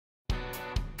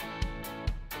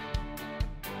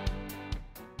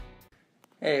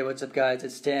Hey, what's up guys?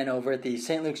 It's Dan over at the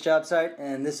St. Luke's job site,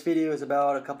 and this video is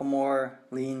about a couple more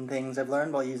lean things I've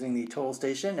learned while using the total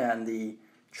station and the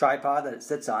tripod that it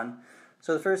sits on.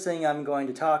 So the first thing I'm going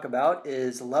to talk about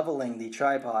is leveling the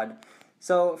tripod.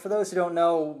 So for those who don't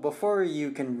know, before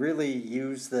you can really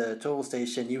use the total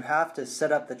station, you have to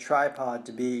set up the tripod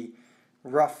to be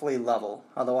roughly level.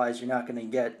 Otherwise you're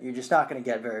just not going to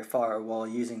get very far while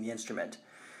using the instrument.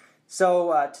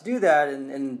 So to do that,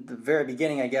 in the very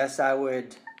beginning, I guess, I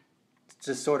would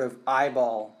just sort of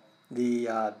eyeball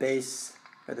the base,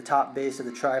 or the top base of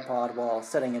the tripod while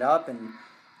setting it up and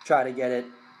try to get it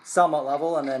somewhat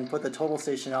level, and then put the total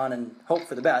station on and hope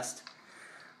for the best.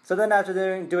 So then after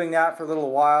doing that for a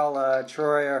little while,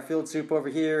 Troy, our field soup over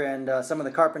here, and some of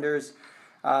the carpenters,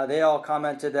 they all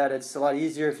commented that it's a lot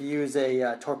easier if you use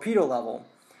a torpedo level.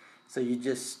 So you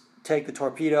just take the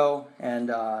torpedo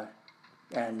and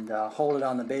hold it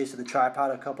on the base of the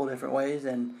tripod a couple different ways,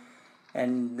 and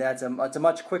it's a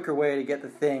much quicker way to get the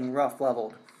thing rough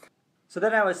leveled. So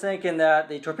then I was thinking that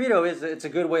the torpedo it's a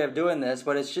good way of doing this,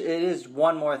 but it is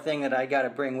one more thing that I got to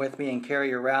bring with me and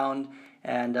carry around,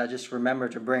 and just remember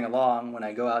to bring along when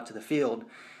I go out to the field.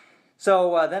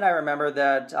 So then I remembered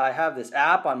that I have this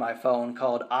app on my phone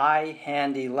called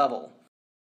iHandy Level.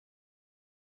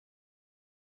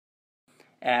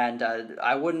 And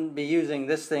I wouldn't be using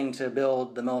this thing to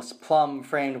build the most plumb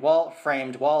framed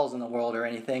walls in the world or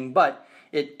anything, but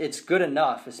it's good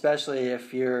enough, especially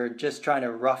if you're just trying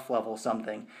to rough level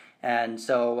something. And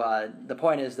so the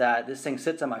point is that this thing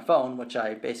sits on my phone, which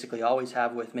I basically always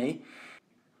have with me.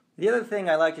 The other thing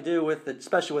I like to do,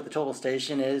 especially with the total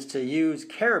station, is to use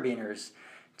carabiners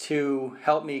to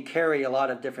help me carry a lot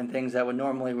of different things that would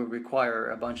require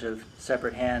a bunch of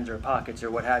separate hands or pockets or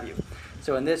what have you.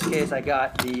 So in this case, I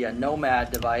got the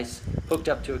Nomad device hooked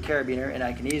up to a carabiner, and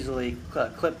I can easily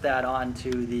clip that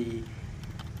onto the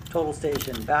total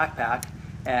station backpack,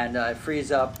 and it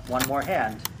frees up one more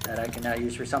hand that I can now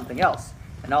use for something else.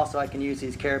 And also I can use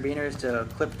these carabiners to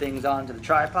clip things onto the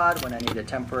tripod when I need to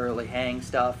temporarily hang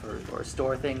stuff or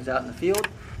store things out in the field.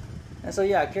 And so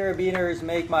yeah, carabiners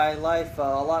make my life a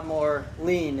lot more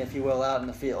lean, if you will, out in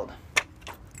the field.